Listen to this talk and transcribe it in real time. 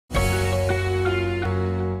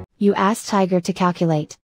You ask Tiger to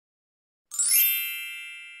calculate.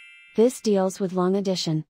 This deals with long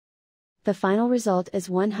addition. The final result is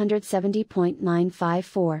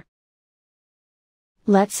 170.954.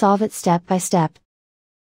 Let's solve it step by step.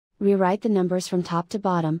 Rewrite the numbers from top to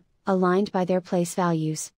bottom, aligned by their place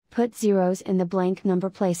values, put zeros in the blank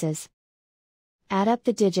number places. Add up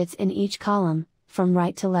the digits in each column, from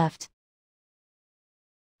right to left.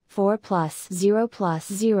 4 plus 0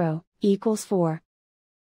 equals 4.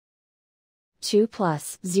 2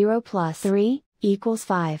 plus 0 plus 3 equals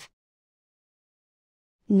 5.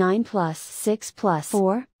 9 plus 6 plus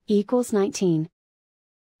 4 equals 19.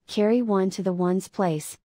 Carry 1 to the ones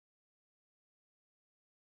place.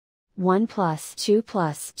 1 plus 2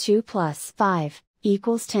 plus 2 plus 5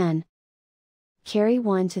 equals 10. Carry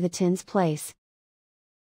 1 to the tens place.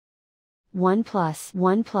 1 plus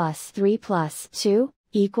 3 plus 2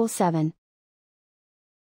 equals 7.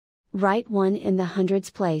 Write 1 in the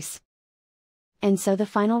hundreds place. And so the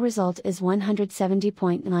final result is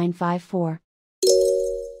 170.954.